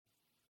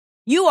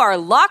You are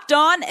Locked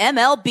On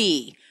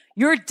MLB,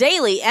 your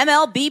daily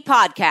MLB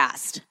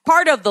podcast.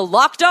 Part of the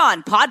Locked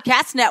On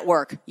Podcast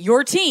Network,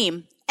 your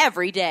team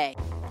every day.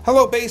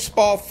 Hello,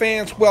 baseball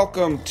fans.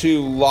 Welcome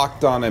to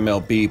Locked On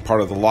MLB,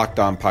 part of the Locked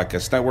On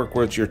Podcast Network,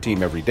 where it's your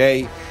team every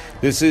day.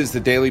 This is the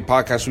daily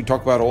podcast. We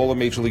talk about all of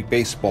Major League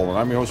Baseball, and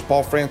I'm your host,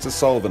 Paul Francis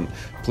Sullivan.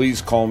 Please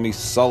call me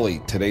Sully.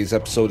 Today's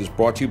episode is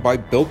brought to you by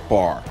Built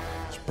Bar.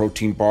 It's a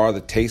protein bar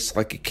that tastes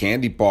like a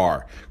candy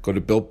bar. Go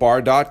to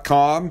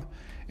BuiltBar.com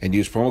and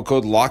use promo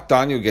code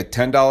LOCKEDON. You'll get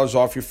 $10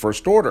 off your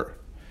first order.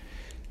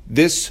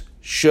 This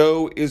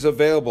show is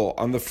available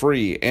on the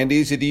free and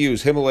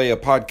easy-to-use Himalaya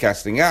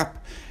podcasting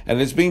app, and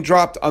it's being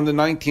dropped on the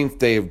 19th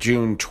day of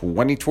June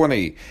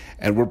 2020.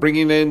 And we're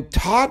bringing in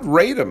Todd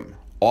Radom,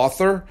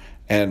 author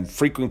and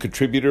frequent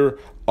contributor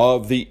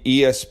of the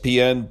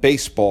ESPN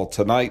Baseball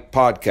Tonight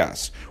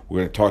podcast. We're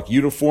going to talk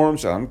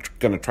uniforms, and I'm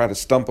going to try to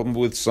stump him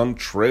with some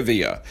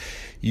trivia.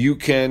 You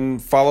can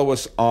follow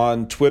us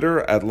on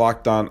Twitter at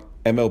LockedOnMLB_net,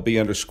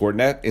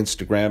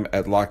 Instagram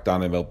at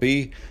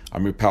LockedOnMLB.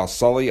 I'm your pal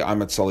Sully.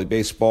 I'm at Sully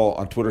Baseball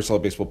on Twitter, Sully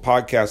Baseball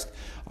Podcast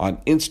on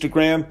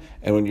Instagram.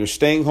 And when you're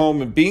staying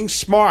home and being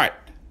smart,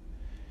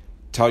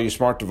 tell your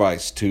smart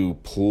device to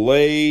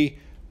play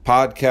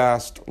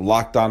podcast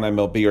Locked On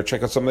MLB, or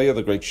check out some of the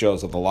other great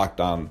shows of the Locked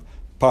On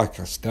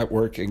Podcast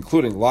Network,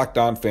 including Locked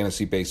On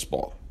Fantasy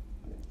Baseball.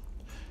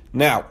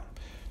 Now,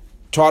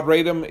 Todd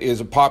Radom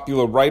is a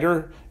popular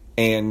writer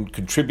and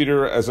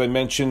contributor, as I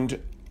mentioned,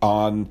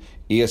 on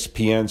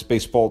ESPN's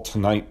Baseball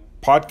Tonight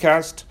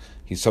podcast.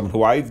 He's someone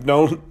who I've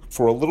known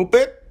for a little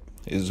bit.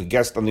 He's a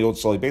guest on the Old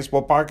Sully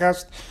Baseball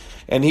podcast,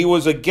 and he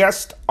was a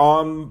guest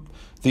on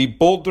the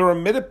Bull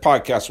Durham Minute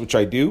podcast, which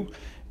I do.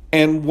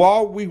 And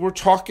while we were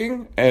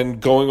talking and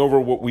going over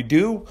what we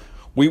do,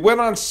 we went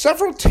on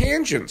several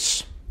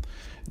tangents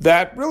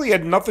that really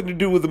had nothing to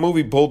do with the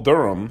movie Bull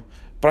Durham,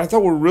 but I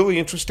thought were really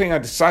interesting. I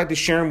decided to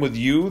share them with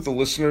you, the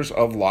listeners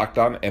of Locked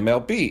On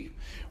MLB.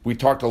 We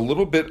talked a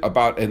little bit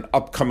about an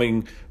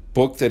upcoming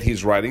book that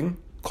he's writing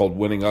called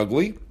Winning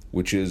Ugly,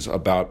 which is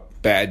about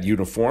bad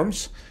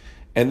uniforms.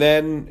 And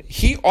then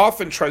he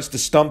often tries to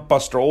stump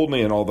Buster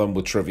Olney and all them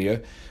with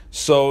trivia.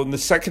 So in the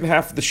second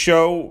half of the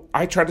show,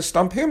 I try to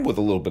stump him with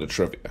a little bit of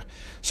trivia.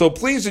 So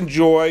please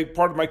enjoy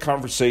part of my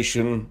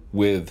conversation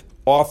with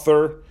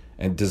author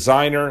and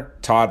designer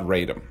Todd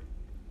Radom.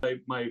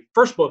 My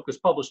first book was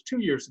published 2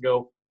 years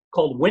ago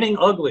called Winning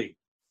Ugly,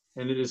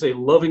 and it is a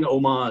loving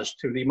homage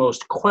to the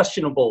most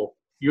questionable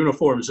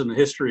uniforms in the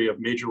history of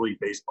Major League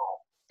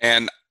Baseball.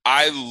 And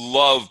I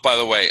love, by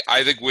the way,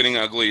 I think Winning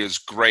Ugly is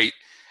great.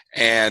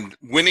 And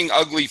Winning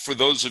Ugly, for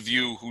those of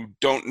you who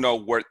don't know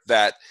what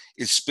that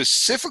is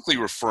specifically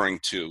referring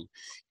to,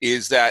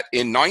 is that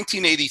in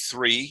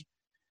 1983,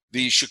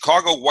 the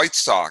Chicago White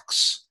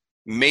Sox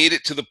made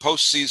it to the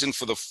postseason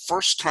for the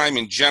first time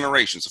in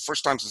generations, the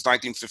first time since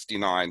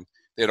 1959.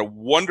 They had a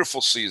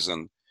wonderful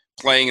season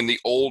playing in the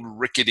old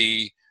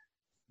rickety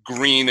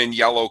green and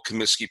yellow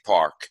Comiskey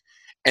Park.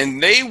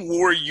 And they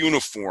wore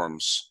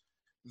uniforms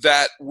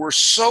that were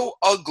so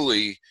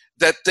ugly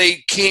that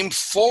they came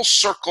full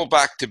circle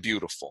back to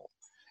beautiful.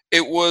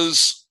 It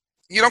was,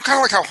 kind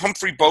of like how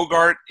Humphrey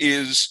Bogart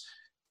is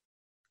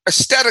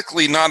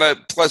aesthetically not a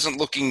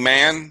pleasant-looking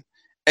man,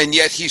 and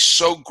yet he's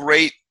so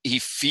great, he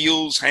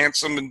feels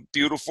handsome and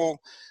beautiful.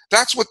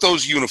 That's what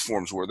those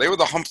uniforms were. They were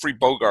the Humphrey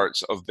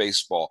Bogarts of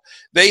baseball.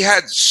 They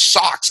had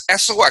socks,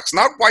 SOX,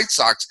 not White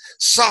Sox,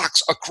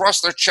 socks across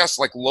their chest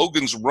like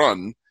Logan's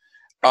Run.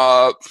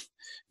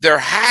 Their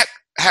hat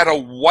had a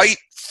white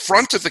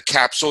front of the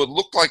cap, so it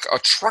looked like a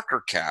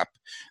trucker cap.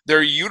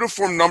 Their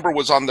uniform number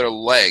was on their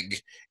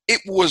leg.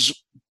 It was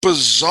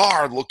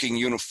bizarre-looking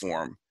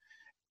uniform.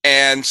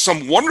 And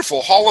some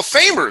wonderful Hall of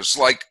Famers,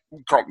 like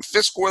Carlton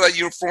Fisk wore that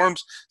uniform,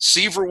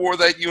 Seaver wore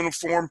that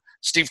uniform,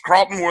 Steve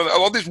Carlton wore that.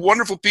 All these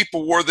wonderful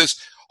people wore this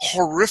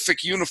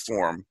horrific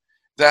uniform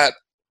that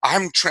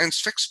I'm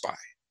transfixed by.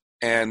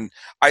 And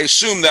I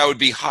assume that would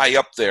be high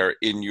up there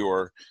in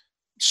your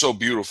so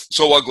beautiful,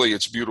 so ugly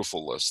it's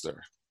beautiful list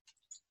there.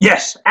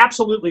 Yes,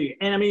 absolutely.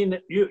 And I mean,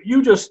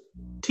 you just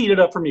teed it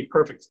up for me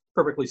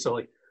perfectly,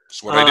 Sully.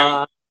 That's what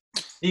I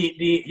do.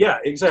 Yeah,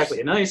 exactly.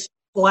 A nice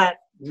flat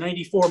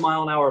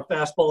 94-mile-an-hour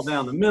fastball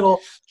down the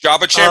middle.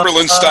 Jabba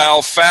Chamberlain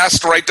style,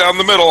 fast right down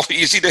the middle,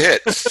 easy to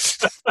hit.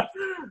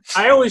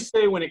 I always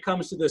say when it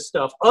comes to this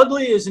stuff,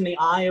 ugly is in the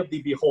eye of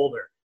the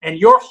beholder. And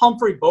your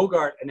Humphrey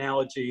Bogart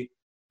analogy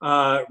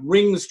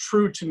rings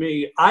true to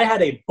me. I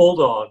had a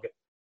bulldog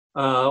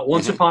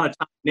once upon a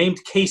time named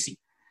Casey.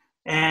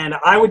 And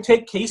I would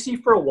take Casey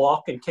for a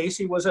walk, and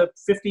Casey was a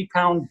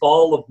 50-pound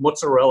ball of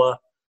mozzarella,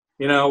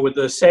 with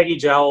the saggy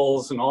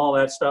jowls and all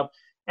that stuff.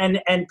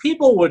 And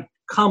people would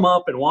come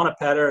up and want to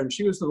pet her, and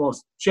she was the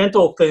most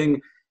gentle thing.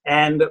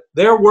 And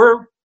there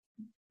were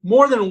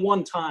more than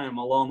one time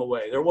along the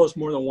way,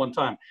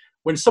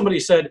 when somebody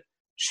said,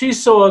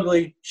 she's so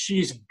ugly,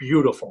 she's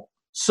beautiful.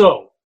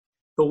 So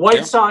the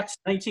White Sox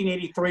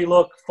 1983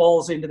 look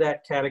falls into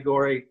that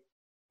category.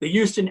 The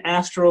Houston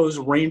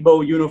Astros rainbow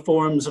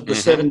uniforms of the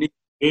 70s,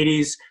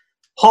 80s,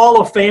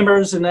 Hall of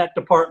Famers in that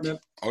department.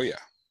 Oh, yeah.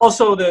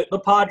 Also,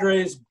 the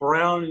Padres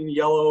brown and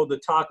yellow, the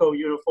taco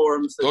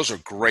uniforms. Those are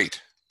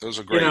great. Those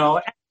are great. You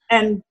know,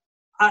 and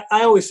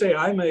I always say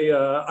I'm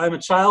a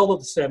child of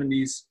the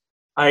 '70s.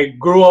 I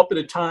grew up at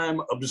a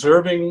time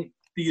observing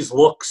these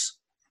looks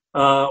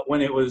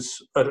when it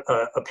was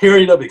a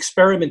period of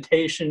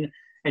experimentation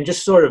and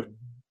just sort of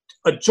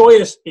a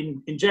joyous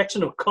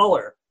injection of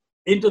color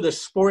into the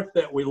sport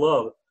that we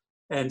love.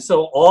 And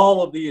so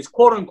all of these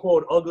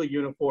quote-unquote ugly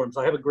uniforms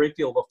I have a great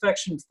deal of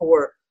affection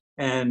for,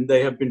 and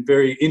they have been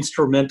very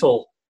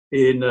instrumental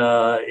in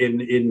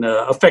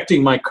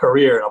affecting my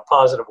career in a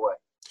positive way.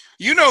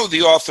 You know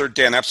the author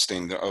Dan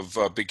Epstein of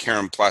Big Hair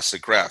and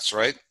Plastic Grass,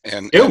 right?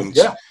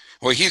 Yeah.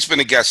 Well, he's been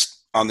a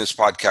guest on this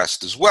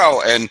podcast as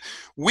well, and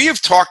we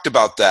have talked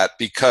about that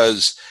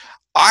because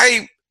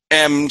I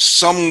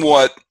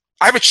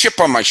have a chip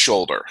on my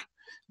shoulder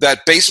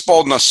that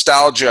baseball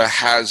nostalgia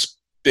has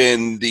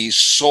been the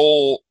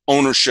sole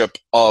ownership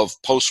of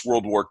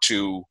post-World War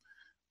II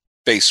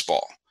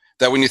baseball.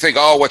 That when you think,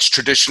 oh, what's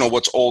traditional,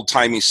 what's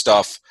old-timey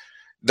stuff,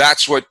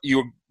 that's what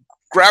you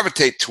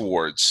gravitate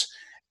towards.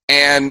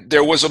 And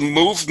there was a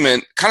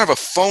movement, kind of a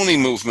phony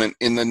movement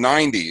in the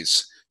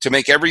 90s to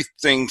make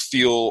everything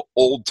feel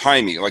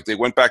old-timey. Like they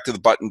went back to the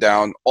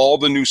button-down, all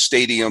the new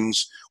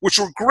stadiums, which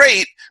were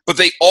great, but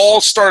they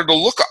all started to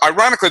look,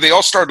 ironically, they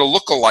all started to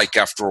look alike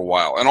after a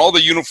while. And all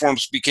the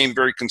uniforms became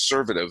very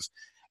conservative.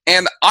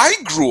 And I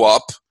grew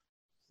up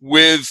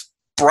with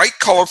bright,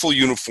 colorful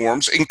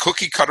uniforms in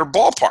cookie-cutter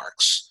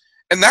ballparks.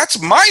 And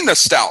that's my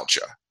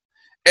nostalgia.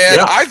 And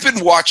Yeah. I've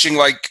been watching,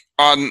 like,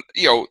 on,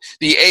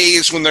 the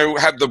A's when they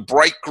had the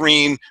bright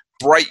green,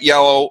 bright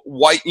yellow,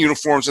 white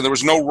uniforms, and there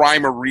was no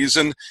rhyme or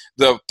reason.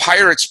 The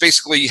Pirates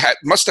basically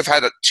must have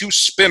had two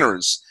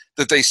spinners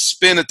that they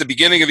spin at the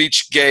beginning of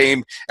each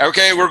game.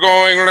 Okay, we're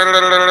going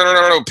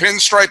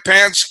pinstripe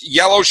pants,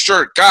 yellow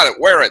shirt. Got it,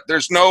 wear it.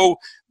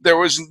 There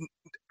was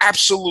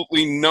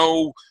absolutely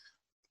no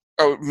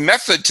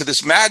method to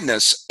this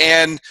madness.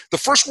 And the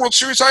first World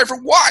Series I ever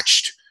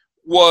watched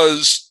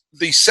was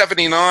the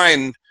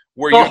 79,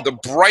 where you had the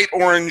bright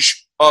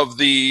orange of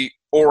the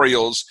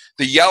Orioles,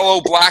 the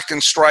yellow, black,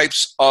 and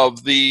stripes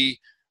of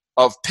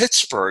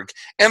Pittsburgh,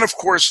 and of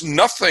course,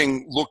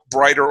 nothing looked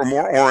brighter or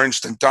more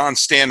orange than Don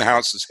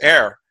Stanhouse's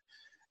hair.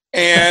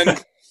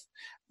 And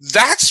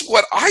that's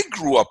what I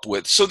grew up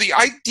with. So the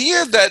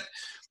idea that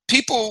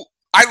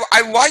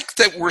I like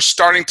that we're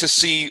starting to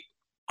see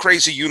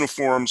crazy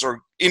uniforms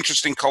or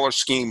interesting color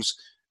schemes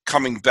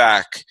coming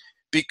back,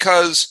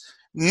 because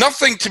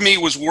nothing to me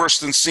was worse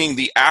than seeing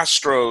the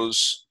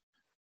Astros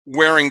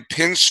wearing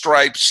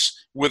pinstripes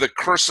with a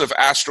cursive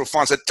Astro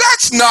font.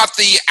 That's not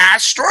the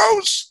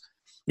Astros.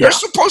 Yeah. They're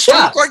supposed to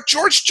look like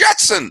George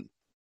Jetson.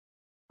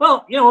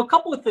 Well, a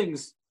couple of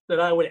things that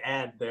I would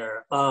add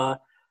there, and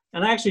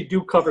I actually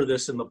do cover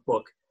this in the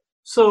book.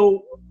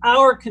 So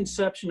our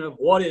conception of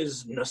what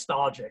is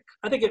nostalgic,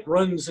 I think it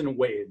runs in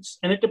waves,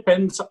 and it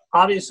depends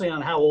obviously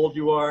on how old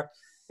you are.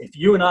 If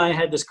you and I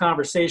had this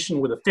conversation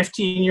with a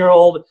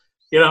 15-year-old,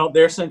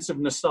 their sense of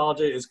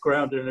nostalgia is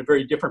grounded in a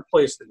very different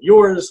place than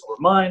yours or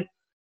mine.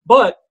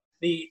 But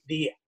the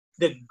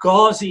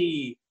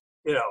gauzy,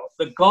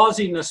 the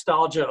gauzy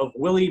nostalgia of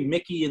Willie,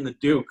 Mickey, and the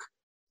Duke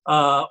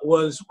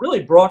was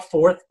really brought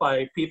forth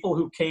by people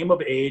who came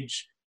of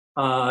age,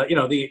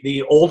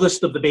 the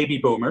oldest of the baby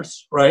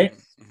boomers, right?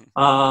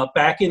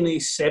 Back in the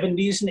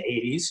 70s and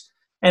 80s.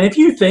 And if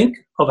you think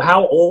of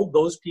how old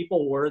those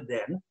people were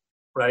then,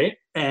 right,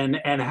 and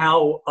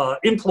how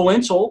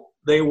influential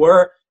they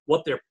were,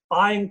 what their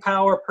buying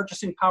power,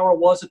 purchasing power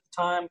was at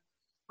the time,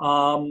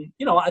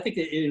 I think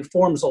it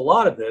informs a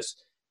lot of this.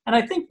 And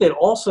I think that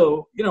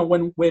also,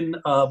 when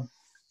I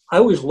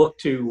always look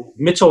to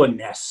Mitchell and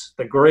Ness,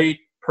 the great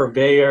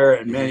purveyor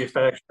and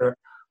manufacturer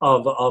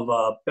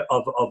of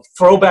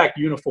throwback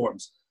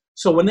uniforms.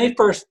 So when they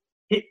first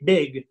hit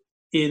big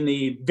in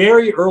the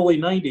very early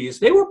 90s,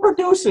 they were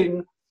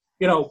producing,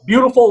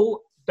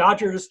 beautiful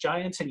Dodgers,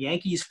 Giants, and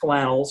Yankees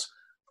flannels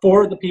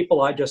for the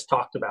people I just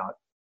talked about.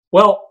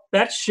 Well,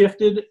 that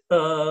shifted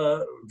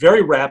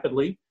very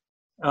rapidly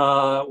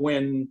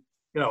when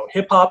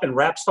hip hop and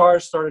rap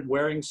stars started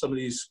wearing some of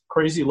these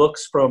crazy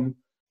looks from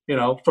the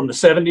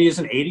 70s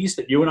and 80s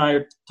that you and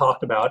I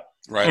talked about.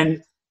 Right.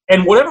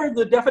 And whatever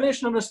the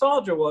definition of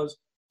nostalgia was,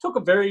 took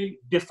a very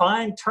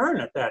defined turn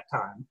at that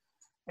time.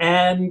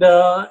 And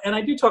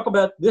I do talk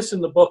about this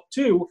in the book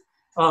too.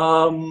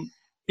 The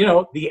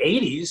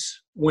 80s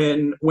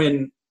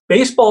when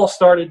baseball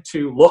started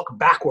to look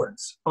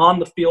backwards on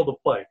the field of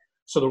play.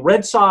 So the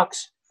Red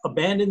Sox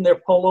abandoned their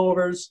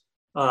pullovers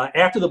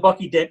after the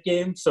Bucky Dent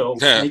game. So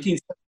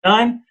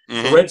 1979,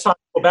 the Red Sox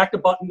go back to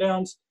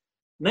button-downs.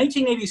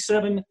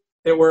 1987,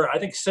 there were, I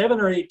think, 7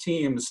 or 8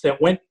 teams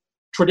that went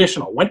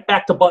traditional, went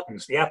back to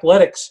buttons. The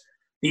Athletics,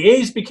 the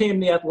A's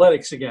became the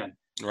Athletics again.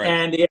 Right.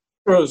 And the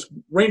Astros,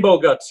 rainbow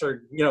guts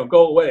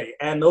go away.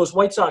 And those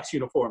White Sox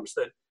uniforms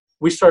that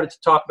we started to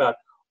talk about,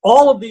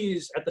 all of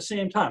these at the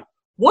same time.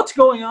 What's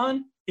going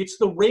on? It's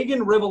the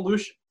Reagan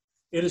Revolution.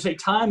 It is a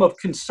time of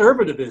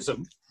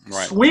conservatism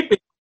sweeping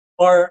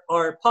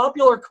our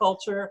popular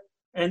culture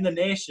and the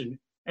nation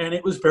and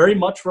it was very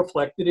much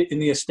reflected in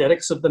the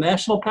aesthetics of the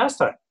national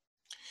pastime.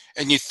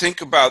 And you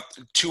think about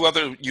two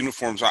other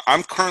uniforms.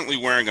 I'm currently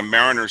wearing a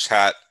Mariners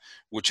hat,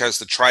 which has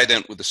the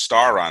trident with a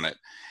star on it.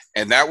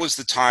 And that was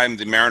the time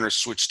the Mariners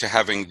switched to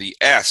having the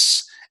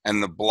S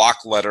and the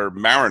block letter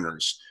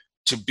Mariners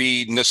to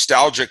be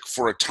nostalgic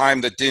for a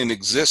time that didn't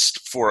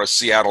exist for a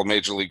Seattle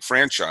Major League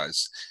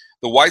franchise.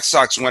 The White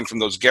Sox went from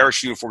those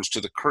garish uniforms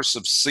to the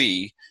cursive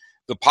C.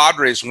 The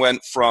Padres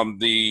went from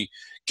the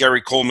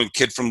Gary Coleman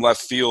kid from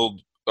left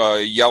field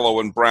yellow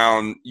and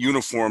brown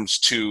uniforms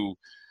to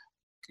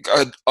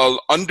a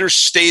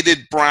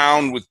understated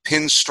brown with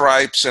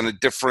pinstripes and a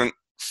different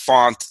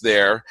font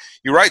there.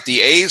 You're right.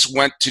 The A's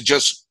went to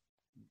just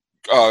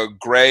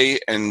gray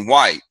and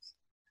white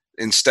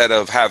instead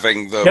of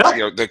having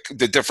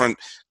the different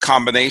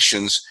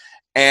combinations.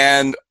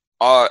 And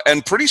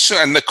pretty soon,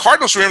 and the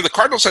Cardinals, remember, the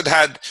Cardinals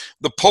had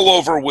the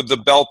pullover with the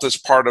belt as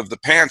part of the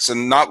pants,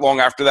 and not long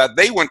after that,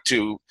 they went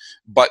to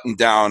button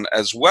down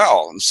as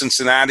well. And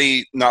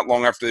Cincinnati, not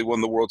long after they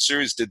won the World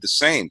Series, did the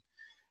same.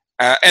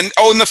 And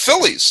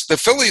the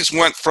Phillies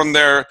went from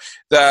the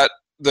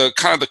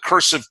kind of the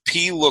cursive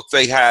P look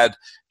they had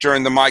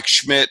during the Mike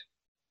Schmidt,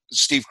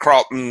 Steve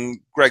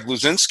Carlton, Greg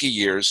Luzinski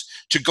years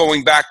to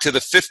going back to the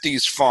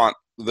 50s font,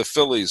 the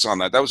Phillies on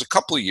that. That was a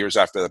couple of years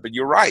after that, but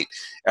you're right.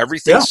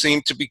 Everything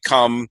seemed to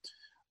become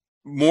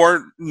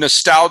more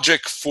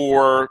nostalgic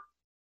for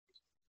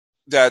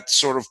that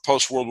sort of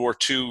post-World War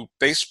II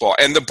baseball.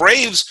 And the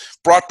Braves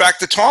brought back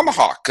the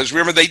tomahawk, because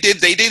remember, they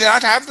did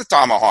not have the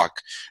tomahawk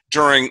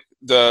during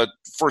the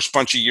first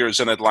bunch of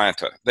years in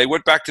Atlanta. They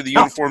went back to the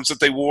uniforms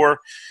that they wore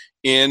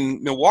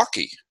in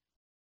Milwaukee.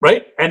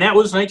 Right, and that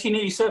was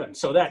 1987.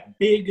 So that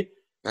big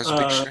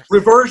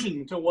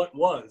reversion to what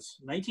was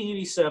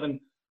 1987.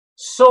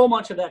 So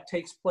much of that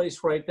takes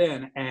place right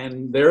then,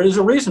 and there is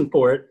a reason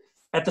for it.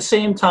 At the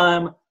same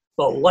time,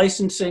 the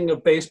licensing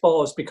of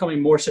baseball is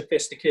becoming more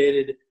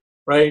sophisticated,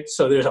 right?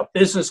 So there's a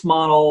business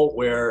model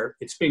where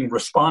it's being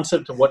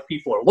responsive to what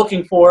people are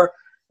looking for,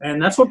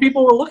 and that's what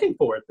people were looking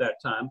for at that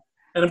time.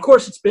 And of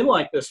course, it's been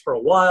like this for a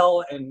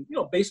while. And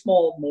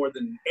baseball, more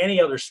than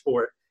any other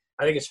sport,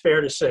 I think it's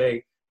fair to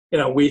say,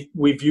 we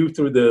view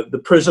through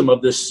the prism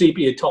of this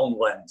sepia tone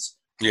lens.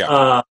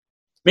 Yeah.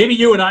 Maybe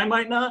you and I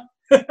might not,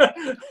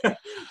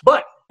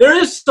 but there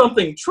is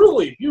something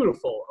truly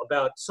beautiful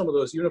about some of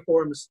those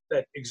uniforms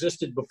that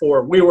existed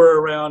before we were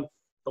around.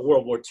 The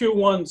World War II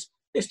ones,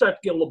 they start to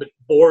get a little bit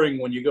boring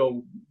when you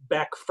go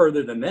back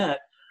further than that.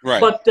 Right.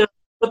 But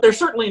they're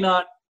certainly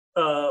not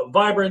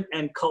vibrant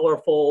and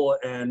colorful,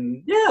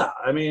 and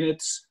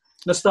it's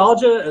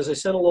nostalgia. As I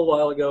said a little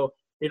while ago,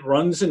 it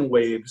runs in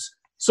waves.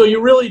 So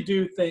you really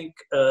do think,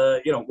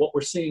 what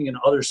we're seeing in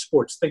other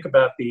sports. Think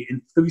about the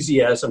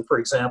enthusiasm, for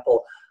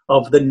example,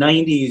 of the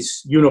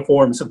 '90s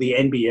uniforms of the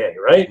NBA.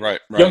 Right.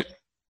 Right.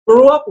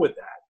 Grew up with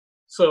that.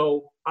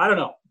 So I don't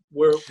know.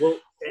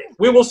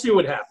 We will see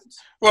what happens.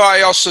 Well,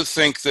 I also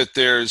think that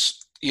there's.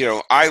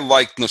 I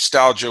like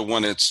nostalgia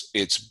when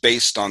it's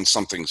based on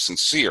something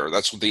sincere.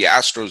 That's what the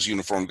Astros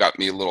uniform got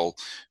me a little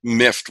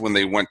miffed when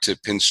they went to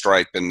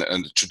pinstripe and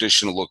the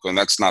traditional look, and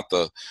that's not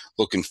the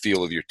look and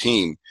feel of your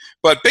team.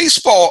 But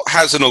baseball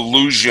has an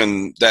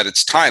illusion that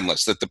it's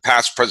timeless, that the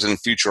past, present,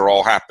 and future are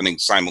all happening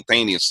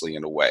simultaneously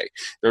in a way.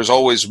 There's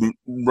always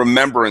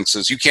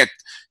remembrances. You can't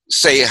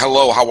say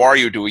hello, how are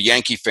you to a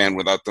Yankee fan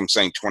without them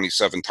saying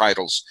 27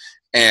 titles.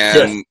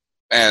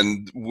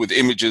 And with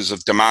images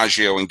of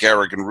DiMaggio and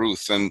Gehrig and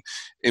Ruth, and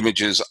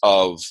images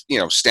of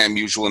Stan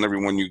Musial and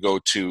everyone you go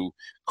to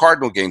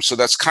Cardinal games. So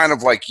that's kind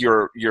of like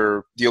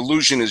the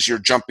illusion is you're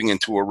jumping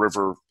into a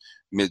river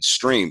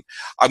midstream.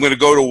 I'm going to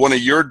go to one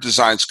of your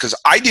designs because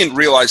I didn't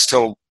realize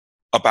till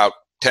about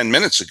 10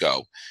 minutes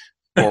ago,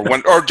 or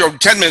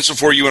 10 minutes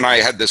before you and I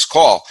had this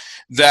call,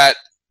 that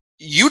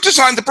you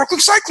designed the Brooklyn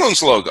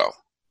Cyclones logo.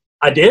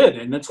 I did,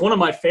 and it's one of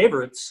my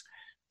favorites.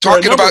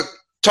 Talking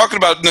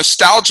about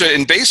nostalgia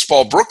in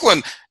baseball,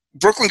 Brooklyn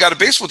got a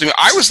baseball team.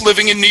 I was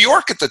living in New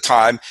York at the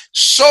time,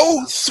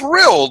 so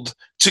thrilled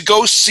to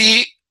go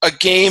see a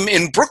game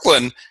in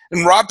Brooklyn.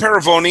 And Rob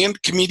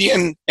Paravonian,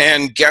 comedian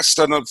and guest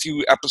on a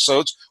few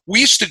episodes,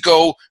 we used to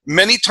go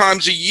many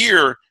times a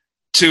year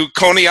to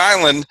Coney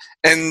Island,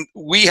 and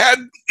he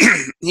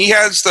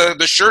has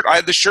the shirt, I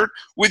had the shirt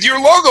with your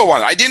logo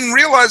on it. I didn't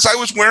realize I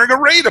was wearing a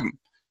Radom.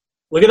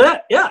 Look at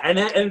that. Yeah, and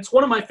it's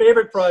one of my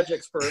favorite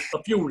projects for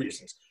a few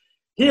reasons.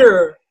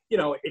 Here,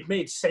 it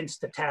made sense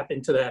to tap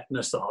into that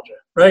nostalgia,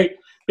 right?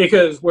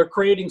 Because we're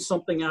creating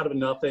something out of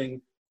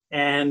nothing.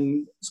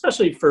 And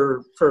especially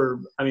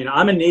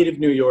I'm a native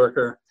New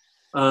Yorker,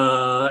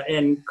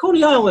 and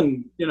Coney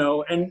Island,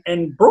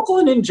 and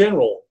Brooklyn in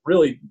general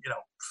really,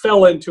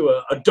 fell into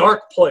a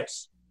dark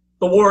place.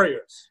 The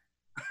Warriors,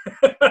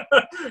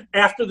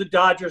 after the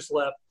Dodgers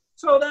left.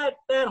 So that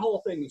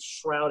whole thing is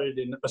shrouded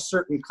in a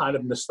certain kind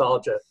of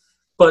nostalgia.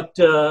 But,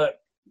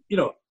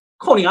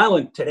 Coney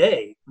Island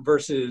today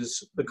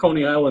versus the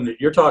Coney Island that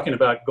you're talking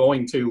about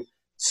going to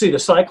see the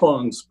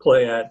Cyclones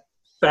play at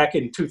back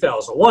in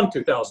 2001,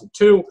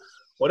 2002,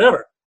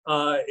 whatever.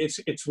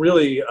 It's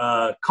really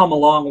come a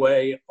long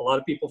way. A lot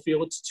of people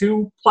feel it's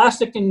too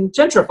plastic and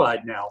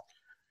gentrified now.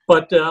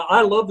 But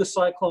I love the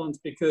Cyclones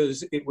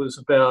because it was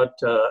about,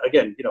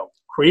 again,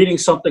 creating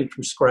something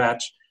from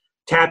scratch,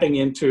 tapping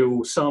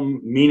into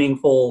some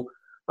meaningful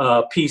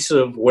piece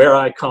of where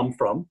I come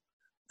from.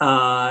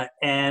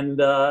 And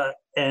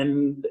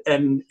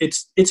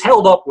it's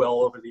held up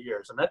well over the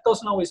years, and that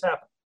doesn't always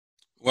happen.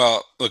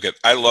 Well,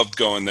 I loved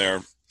going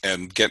there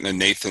and getting a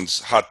Nathan's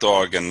hot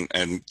dog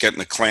and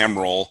getting a clam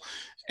roll.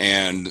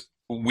 And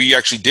we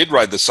actually did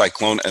ride the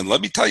Cyclone. And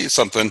let me tell you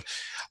something,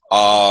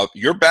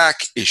 your back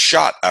is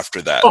shot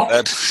after that.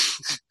 I'm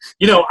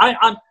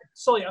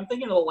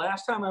thinking of the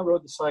last time I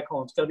rode the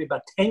Cyclone. It's got to be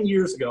about 10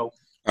 years ago.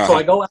 So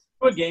I go out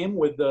to a game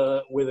with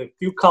a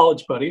few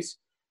college buddies,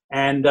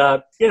 and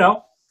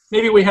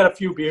maybe we had a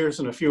few beers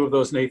and a few of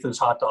those Nathan's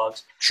hot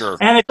dogs. Sure.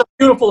 And it's a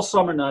beautiful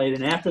summer night.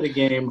 And after the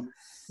game,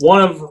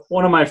 one of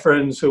my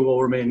friends, who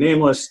will remain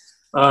nameless,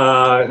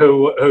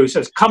 who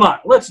says, "Come on,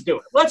 let's do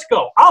it. Let's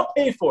go. I'll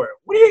pay for it.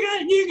 What do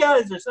you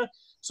guys are saying?"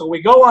 So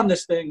we go on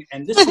this thing,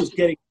 and this was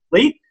getting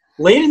late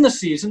in the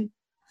season.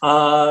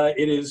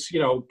 It is,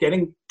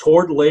 getting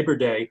toward Labor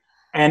Day.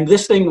 And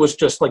this thing was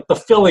just like the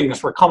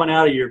fillings were coming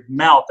out of your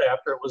mouth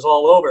after it was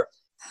all over.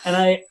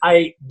 And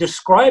I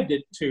described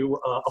it to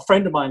a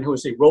friend of mine who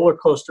is a roller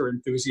coaster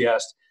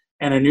enthusiast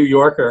and a New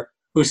Yorker,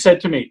 who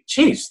said to me,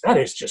 "Geez, that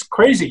is just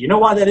crazy. You know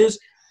why that is?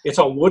 It's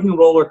a wooden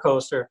roller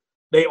coaster.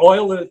 They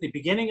oil it at the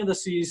beginning of the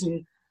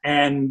season,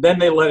 and then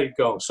they let it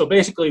go. So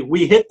basically,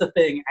 we hit the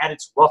thing at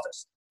its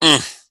roughest."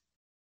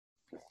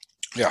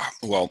 Yeah,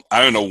 well,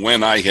 I don't know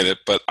when I hit it,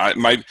 but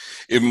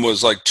it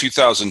was like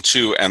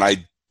 2002, and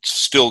I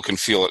still can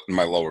feel it in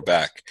my lower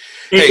back.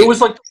 It was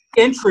like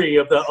the entry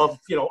of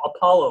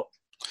Apollo.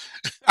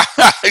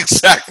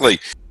 Exactly.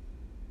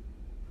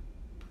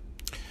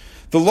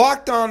 The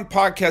Locked On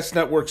Podcast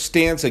Network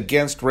stands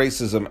against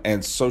racism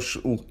and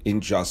social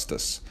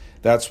injustice.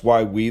 That's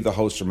why we, the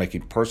hosts, are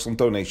making personal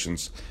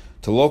donations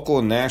to local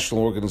and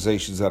national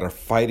organizations that are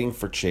fighting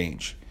for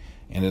change.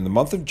 And in the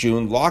month of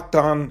June, Locked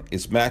On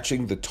is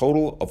matching the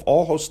total of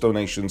all host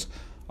donations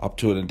up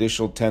to an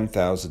additional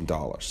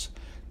 $10,000.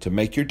 To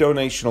make your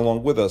donation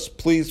along with us,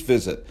 please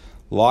visit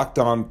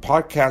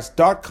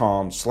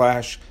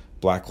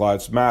LockedOnPodcast.com/Black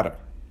Lives Matter.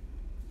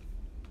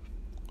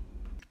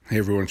 Hey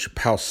everyone, it's your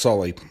pal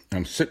Sully.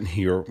 I'm sitting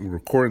here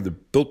recording the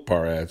Built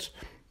Bar ads,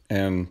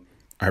 and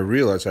I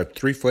realized I have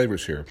 3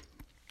 flavors here.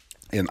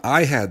 And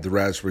I had the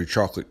raspberry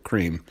chocolate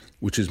cream,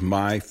 which is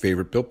my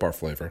favorite Built Bar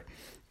flavor.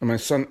 And my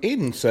son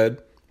Aiden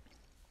said,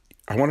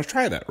 "I want to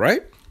try that,"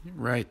 right?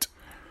 Right.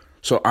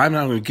 So I'm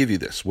now going to give you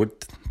this.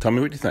 Tell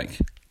me what you think.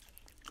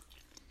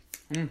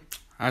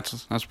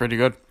 That's pretty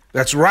good.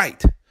 That's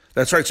right.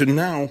 That's right. So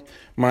now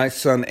my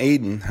son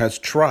Aiden has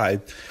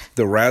tried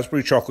the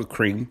raspberry chocolate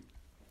cream,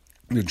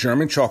 the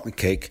German chocolate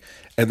cake,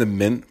 and the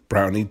mint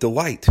brownie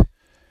delight.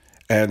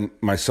 And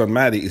my son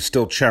Maddie is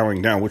still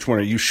chowing down. Which one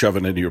are you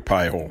shoving into your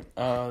pie hole?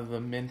 The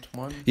mint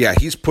one. Yeah,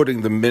 he's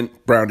putting the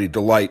mint brownie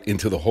delight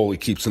into the hole he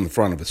keeps in the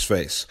front of his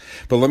face.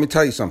 But let me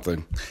tell you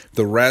something.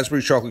 The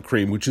raspberry chocolate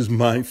cream, which is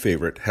my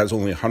favorite, has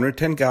only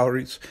 110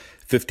 calories,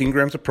 15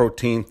 grams of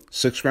protein,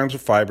 6 grams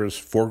of fibers,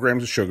 4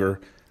 grams of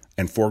sugar,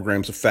 and 4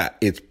 grams of fat.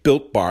 It's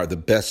Built Bar, the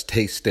best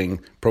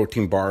tasting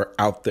protein bar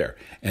out there.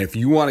 And if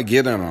you want to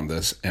get in on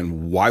this,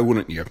 and why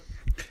wouldn't you,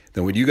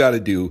 then what you got to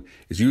do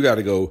is you got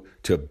to go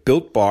to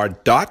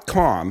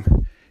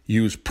BuiltBar.com,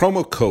 use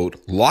promo code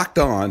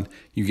LOCKEDON,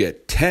 you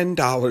get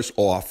 $10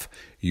 off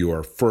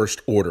your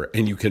first order,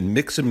 and you can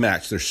mix and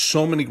match. There's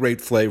so many great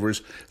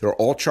flavors. They're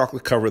all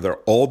chocolate covered. They're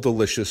all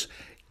delicious.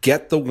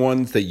 Get the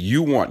ones that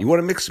you want. You want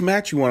to mix and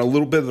match? You want a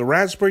little bit of the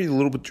raspberry, a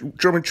little bit of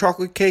German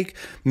chocolate cake,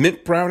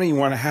 mint brownie. You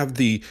want to have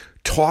the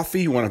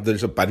toffee.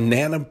 There's a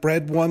banana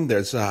bread one.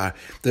 There's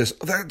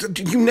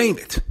you name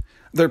it.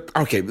 They're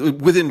okay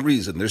within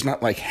reason. There's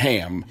not like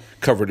ham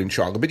covered in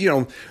chocolate, but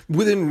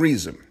within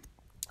reason.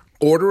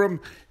 Order them.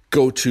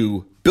 Go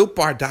to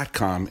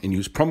BuiltBar.com and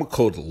use promo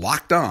code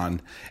LOCKEDON,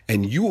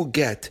 and you will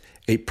get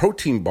a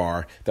protein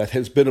bar that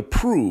has been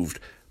approved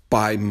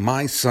by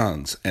my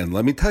sons. And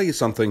let me tell you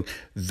something,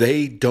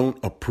 they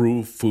don't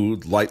approve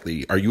food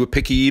lightly. Are you a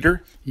picky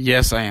eater?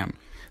 Yes, I am.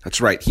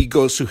 That's right. He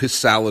goes through his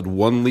salad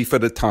one leaf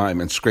at a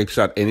time and scrapes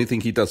out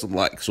anything he doesn't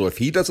like. So if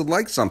he doesn't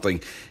like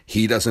something,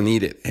 he doesn't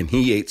eat it. And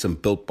he ate some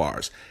Built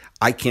Bars.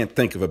 I can't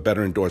think of a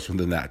better endorsement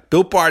than that.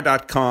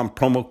 BuiltBar.com,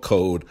 promo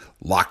code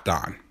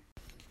LOCKEDON.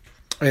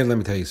 And let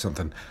me tell you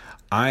something.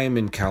 I am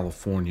in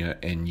California,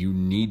 and you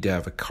need to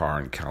have a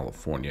car in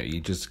California. You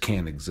just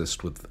can't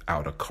exist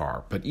without a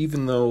car. But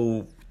even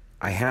though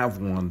I have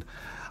one,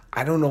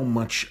 I don't know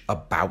much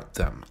about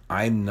them.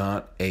 I'm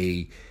not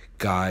a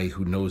guy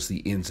who knows the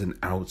ins and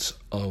outs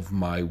of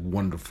my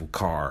wonderful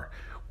car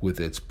with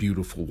its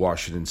beautiful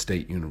Washington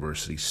State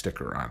University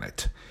sticker on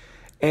it.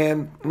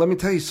 And let me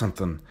tell you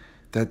something,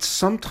 that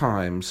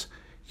sometimes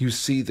you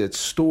see that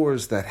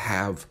stores that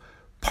have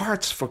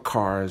parts for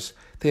cars,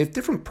 they have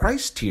different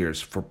price tiers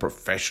for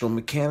professional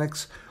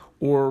mechanics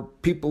or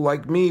people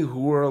like me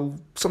who are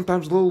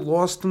sometimes a little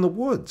lost in the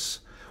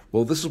woods.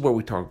 Well, this is where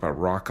we talk about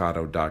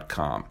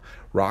rockauto.com.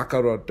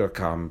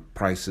 Rockauto.com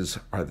prices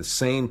are the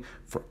same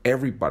for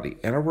everybody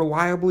and are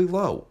reliably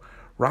low.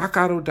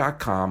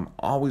 RockAuto.com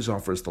always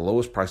offers the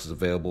lowest prices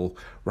available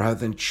rather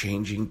than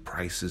changing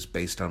prices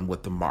based on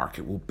what the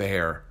market will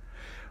bear.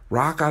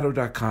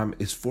 RockAuto.com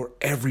is for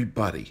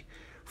everybody,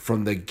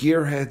 from the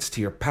gearheads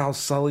to your pal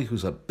Sully,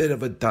 who's a bit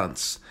of a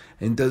dunce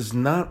and does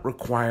not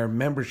require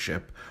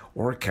membership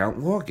or account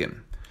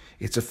login.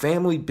 It's a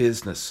family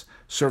business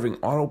serving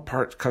auto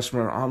parts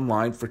customer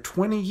online for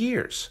 20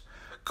 years.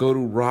 Go to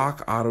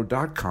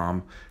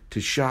rockauto.com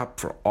to shop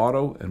for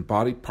auto and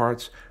body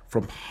parts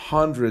from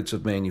hundreds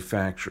of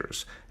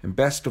manufacturers. And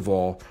best of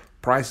all,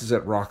 prices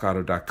at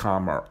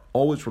rockauto.com are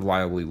always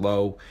reliably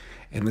low,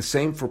 and the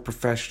same for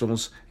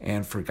professionals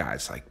and for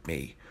guys like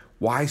me.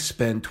 Why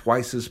spend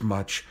twice as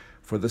much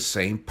for the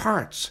same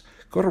parts?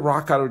 Go to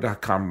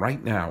rockauto.com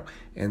right now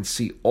and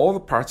see all the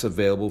parts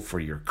available for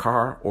your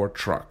car or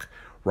truck.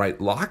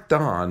 Write Locked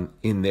On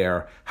in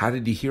their How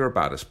Did You Hear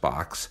About Us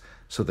box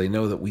so they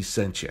know that we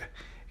sent you.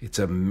 It's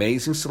an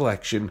amazing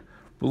selection,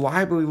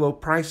 reliably low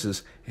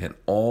prices, and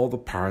all the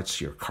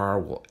parts your car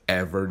will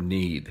ever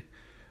need.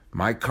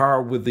 My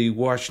car with the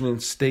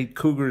Washington State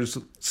Cougars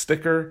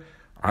sticker,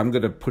 I'm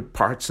going to put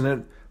parts in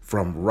it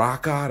from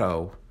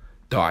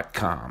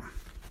rockauto.com.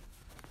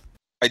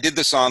 I did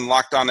this on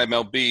Locked On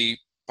MLB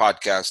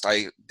podcast.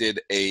 I did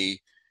a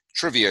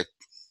trivia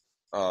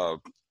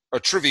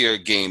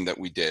game that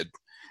we did,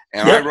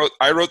 and yep.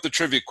 I wrote the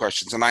trivia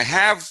questions, and I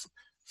have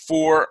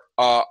for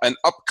an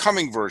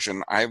upcoming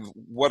version. I have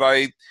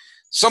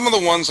some of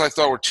the ones I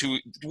thought were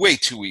way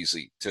too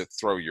easy to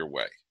throw your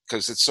way,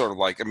 because it's sort of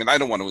like, I mean, I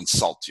don't want to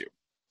insult you.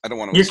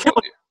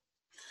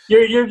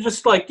 You're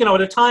just like,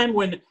 at a time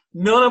when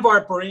none of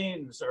our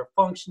brains are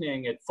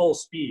functioning at full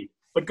speed.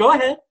 But go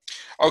ahead.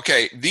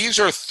 Okay, these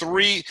are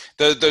three.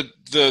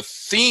 The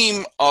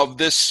theme of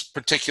this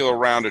particular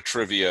round of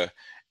trivia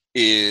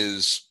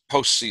is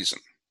postseason.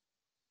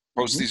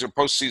 These are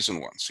postseason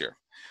ones here.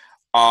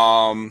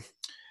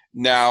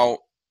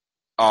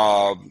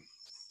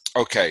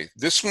 Okay,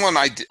 this one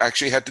I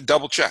actually had to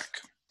double check.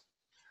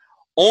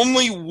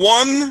 Only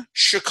one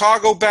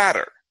Chicago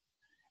batter,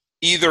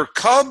 either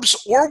Cubs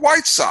or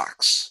White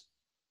Sox,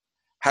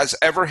 has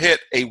ever hit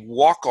a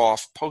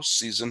walk-off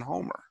postseason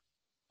homer.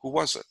 Who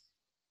was it?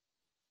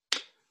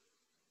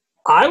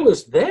 I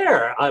was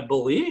there, I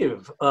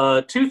believe.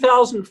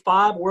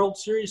 2005 World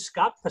Series,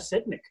 Scott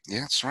Podsednik.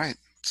 Yeah, that's right.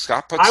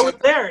 Scott Podsednik. I was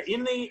there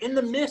in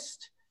the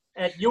mist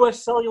at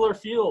U.S. Cellular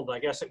Field, I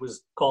guess it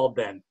was called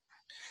then,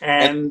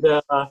 and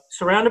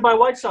surrounded by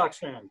White Sox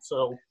fans.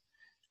 So,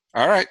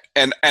 all right.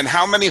 And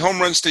how many home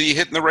runs did he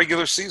hit in the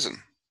regular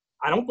season?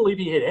 I don't believe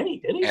he hit any.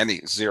 Did he?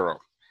 Zero.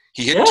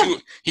 He hit two.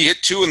 He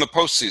hit two in the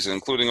postseason,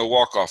 including a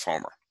walk-off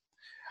homer.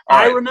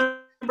 I remember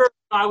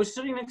I was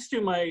sitting next to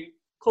my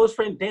close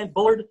friend Dan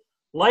Bullard,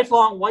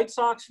 lifelong White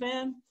Sox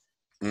fan,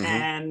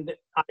 and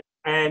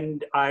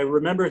I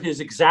remember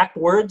his exact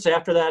words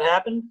after that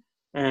happened.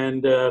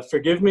 And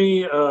forgive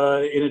me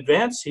in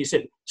advance. He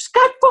said,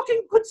 "Scott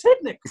fucking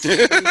Podsednik,"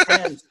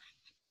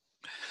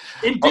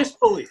 in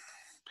disbelief.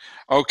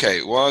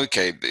 Okay, well,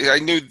 okay. I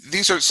knew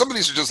some of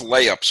these are just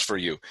layups for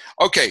you.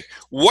 Okay,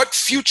 what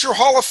future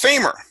Hall of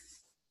Famer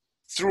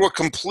threw a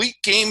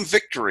complete game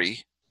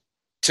victory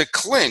to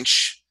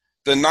clinch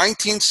the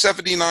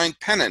 1979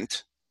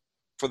 pennant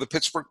for the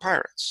Pittsburgh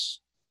Pirates?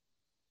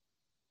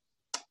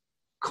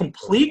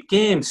 Complete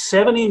game,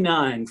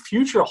 79,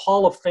 future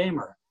Hall of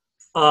Famer.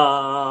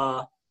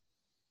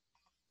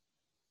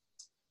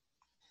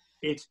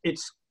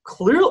 It's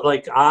clear,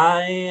 like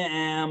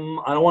I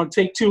don't want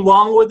to take too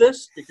long with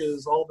this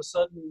because all of a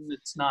sudden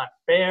it's not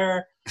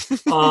fair.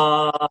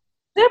 79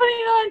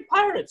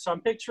 Pirates,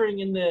 I'm picturing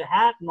in the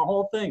hat and the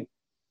whole thing.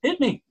 Hit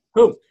me.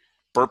 Who?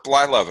 Burt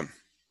Blyleven.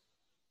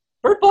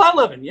 Burt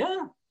Blyleven,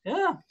 yeah.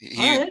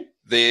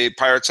 The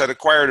Pirates had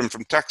acquired him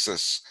from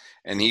Texas,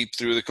 and he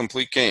threw the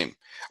complete game.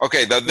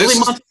 Okay, what do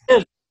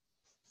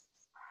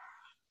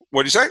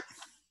you say?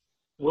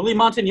 Willie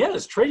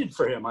Montañez traded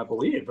for him, I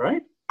believe,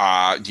 right?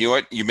 You know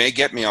what? You may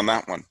get me on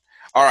that one.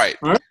 All right.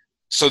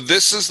 So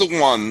this is the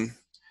one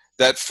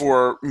that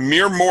for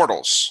mere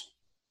mortals,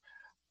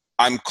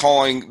 I'm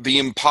calling the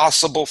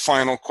impossible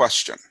final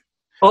question.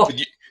 Oh.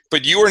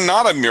 But you are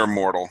not a mere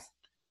mortal.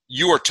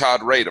 You are Todd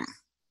Radom.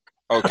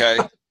 Okay?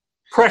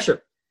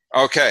 Pressure.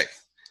 Okay.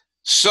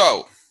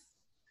 So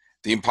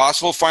the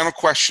impossible final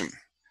question,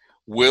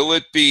 will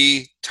it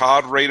be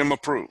Todd Radom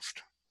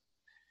approved?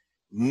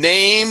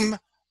 Name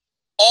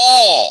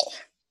all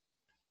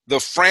the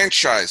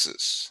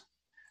franchises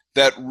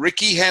that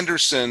Rickey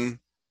Henderson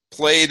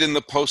played in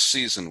the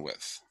postseason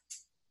with.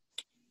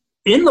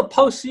 In the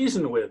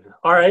postseason with.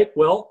 All right.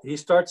 Well, he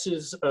starts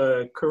his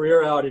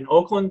career out in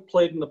Oakland,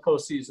 played in the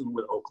postseason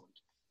with Oakland,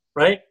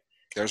 right?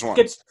 There's one.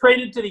 Gets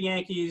traded to the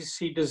Yankees.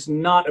 He does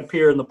not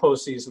appear in the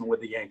postseason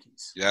with the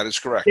Yankees. That is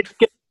correct.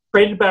 Gets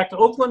traded back to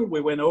Oakland. We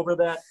went over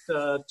that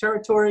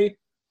territory.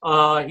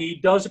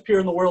 He does appear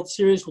in the World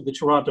Series with the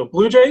Toronto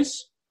Blue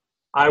Jays.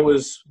 I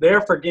was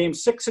there for Game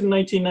 6 in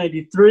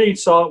 1993,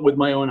 saw it with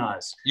my own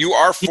eyes. You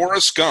are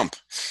Forrest Gump.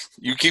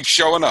 You keep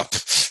showing up.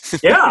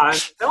 Yeah, I'm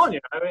telling you.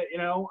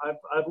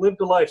 I've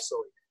lived a life,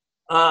 Sully.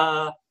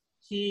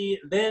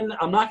 Then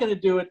I'm not going to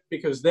do it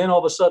because then all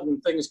of a sudden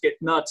things get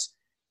nuts.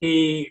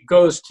 He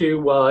goes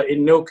to,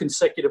 in no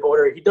consecutive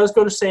order, he does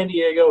go to San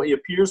Diego. He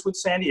appears with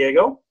San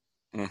Diego.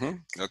 Mm-hmm.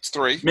 That's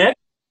 3.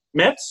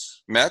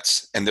 Mets.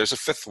 And there's a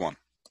 5th one.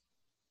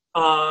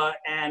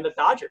 And the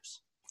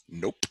Dodgers.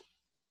 Nope.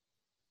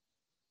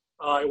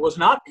 It was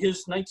not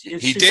his 19.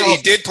 He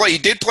did play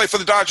for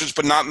the Dodgers,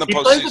 but not in the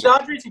postseason. He played with the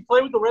Dodgers. He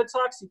played with the Red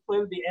Sox. He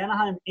played with the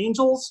Anaheim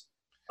Angels.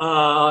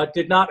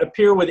 Did not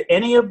appear with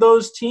any of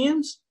those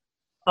teams.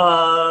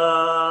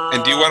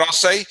 And do you know what I'll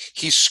say?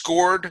 He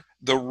scored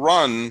the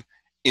run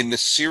in the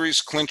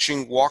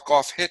series-clinching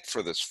walk-off hit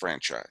for this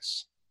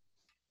franchise.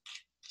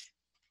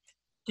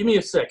 Give me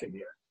a second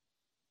here.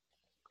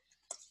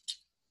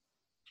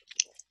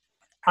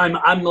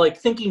 I'm like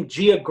thinking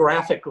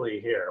geographically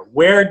here.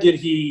 Where did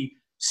he?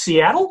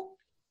 Seattle?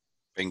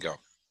 Bingo.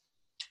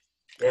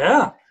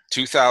 Yeah.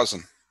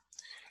 2000.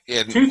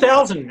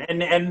 2000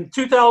 and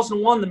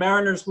 2001, the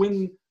Mariners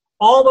win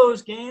all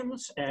those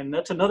games, and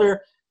that's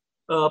another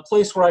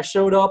place where I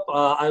showed up.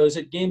 I was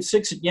at Game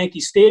 6 at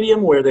Yankee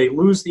Stadium where they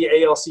lose the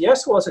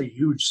ALCS. Was a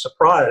huge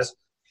surprise,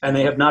 and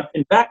they have not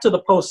been back to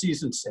the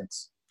postseason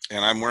since.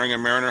 And I'm wearing a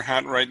Mariner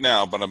hat right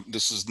now, but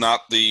this is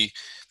not the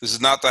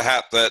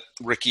hat that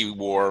Ricky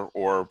wore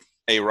or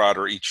A-Rod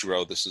or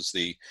Ichiro. This is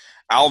the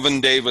Alvin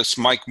Davis,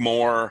 Mike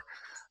Moore.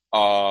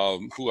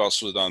 Who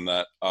else was on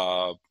that?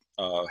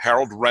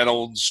 Harold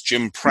Reynolds,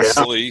 Jim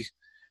Presley,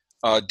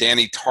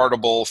 Danny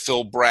Tartable,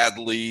 Phil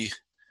Bradley.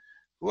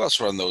 Who else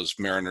were on those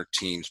Mariner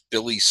teams?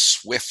 Billy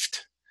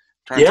Swift.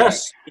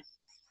 Yes.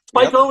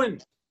 Spike Owen.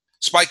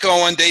 Spike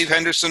Owen, Dave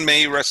Henderson,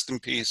 may he rest in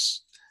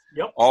peace.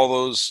 Yep.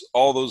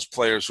 All those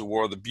players who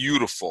wore the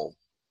beautiful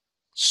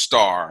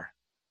star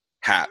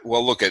hat.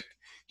 Well, look at,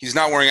 he's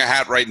not wearing a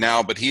hat right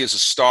now, but he is a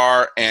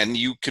star, and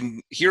you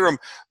can hear him,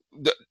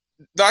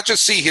 not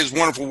just see his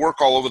wonderful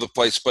work all over the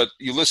place, but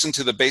you listen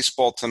to the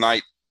Baseball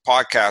Tonight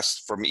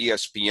podcast from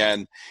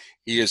ESPN.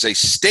 He is a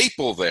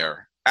staple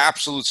there,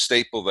 absolute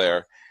staple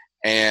there.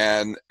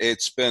 And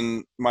it's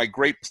been my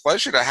great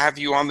pleasure to have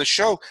you on the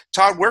show.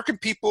 Todd, where can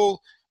people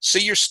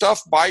see your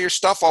stuff, buy your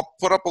stuff? I'll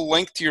put up a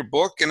link to your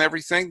book and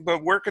everything, but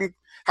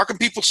how can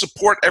people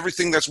support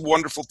everything that's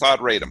wonderful, Todd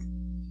Radom?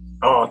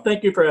 Oh,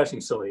 thank you for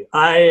asking, Sully.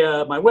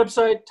 My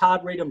website,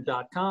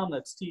 toddradom.com.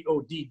 That's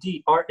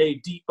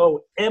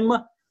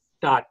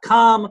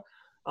TODDRADOM.com.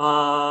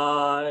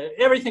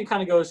 Everything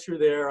kind of goes through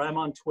there. I'm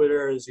on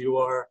Twitter, as you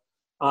are.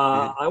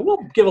 I will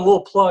give a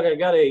little plug. I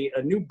got a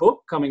new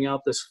book coming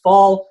out this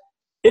fall.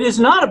 It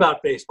is not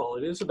about baseball.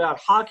 It is about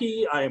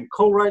hockey. I am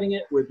co-writing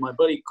it with my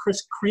buddy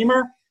Chris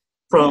Creamer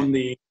from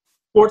the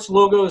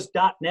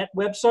sportslogos.net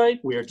website.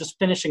 We are just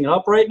finishing it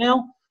up right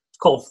now. It's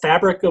called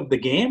Fabric of the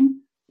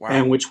Game,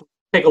 and which we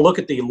take a look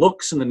at the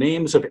looks and the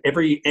names of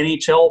every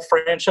NHL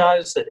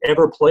franchise that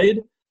ever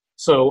played.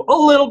 So a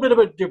little bit of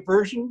a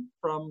diversion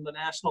from the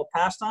national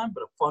pastime,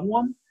 but a fun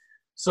one.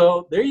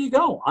 So there you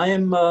go. I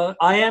am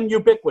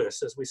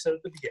ubiquitous, as we said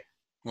at the beginning.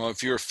 Well,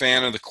 if you're a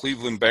fan of the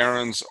Cleveland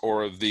Barons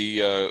or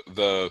the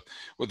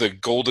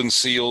Golden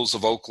Seals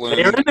of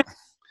Oakland,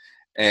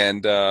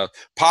 and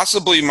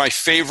possibly my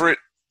favorite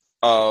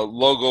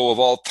logo of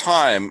all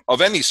time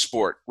of any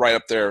sport, right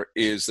up there,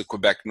 is the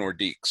Quebec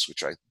Nordiques,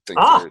 which I think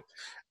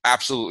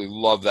absolutely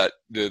love that.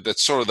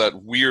 That's sort of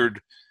that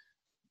weird,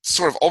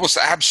 sort of almost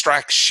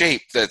abstract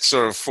shape that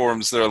sort of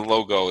forms their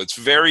logo. It's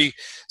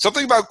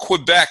something about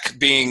Quebec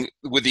being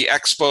with the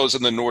Expos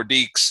and the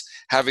Nordiques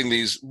having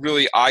these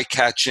really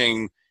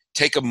eye-catching,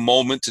 take a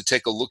moment to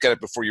take a look at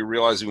it before you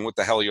realize even what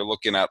the hell you're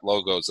looking at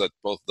logos that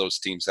both those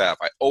teams have.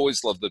 I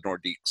always love the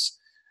Nordiques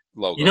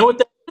logo. You know what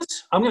that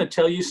is? I'm going to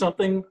tell you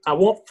something. I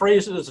won't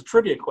phrase it as a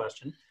trivia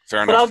question.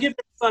 Fair enough. But I'll give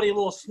everybody a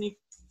little sneak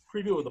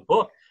preview of the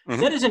book. Mm-hmm.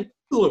 That is an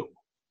igloo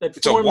that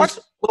it's forms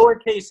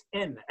lowercase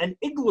n, an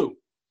igloo.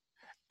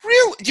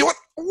 Really?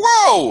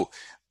 Whoa!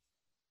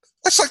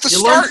 That's like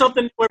you learn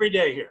something new every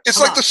day here. It's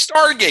like the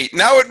Stargate.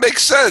 Now it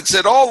makes sense.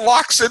 It all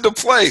locks into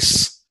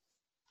place.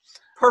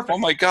 Perfect. Oh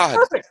my God.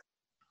 Perfect.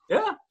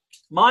 Yeah.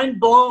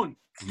 Mind blown.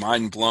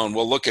 Mind blown.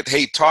 Well, look at,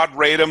 hey, Todd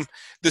Radom,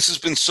 this has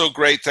been so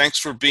great. Thanks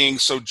for being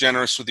so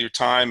generous with your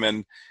time,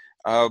 and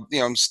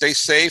stay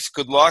safe.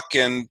 Good luck,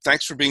 and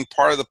thanks for being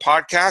part of the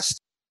podcast.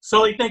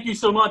 Sully, thank you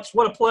so much.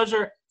 What a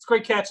pleasure. It's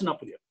great catching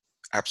up with you.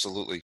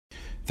 Absolutely.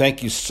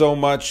 Thank you so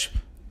much,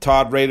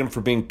 Todd Radom,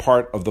 for being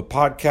part of the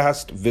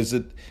podcast.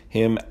 Visit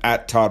him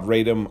at Todd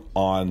Radom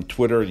on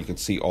Twitter. You can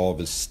see all of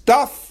his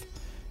stuff.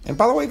 And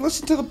by the way,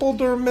 listen to the Bull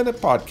Durham Minute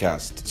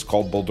podcast. It's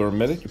called Bull Durham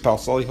Minute. Your pal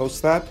Sully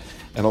hosts that.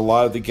 And a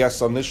lot of the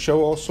guests on this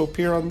show also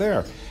appear on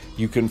there.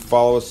 You can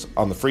follow us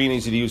on the free and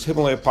easy-to-use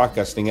Himalaya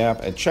podcasting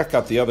app and check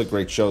out the other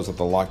great shows at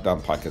the Locked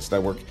On Podcast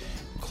Network,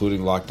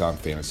 including Locked On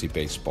Fantasy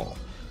Baseball.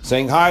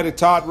 Saying hi to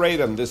Todd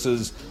Radom. This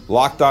is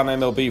Locked On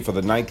MLB for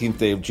the 19th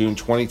day of June,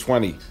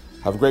 2020.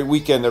 Have a great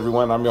weekend,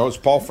 everyone. I'm your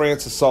host, Paul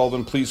Francis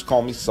Sullivan. Please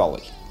call me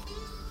Sully.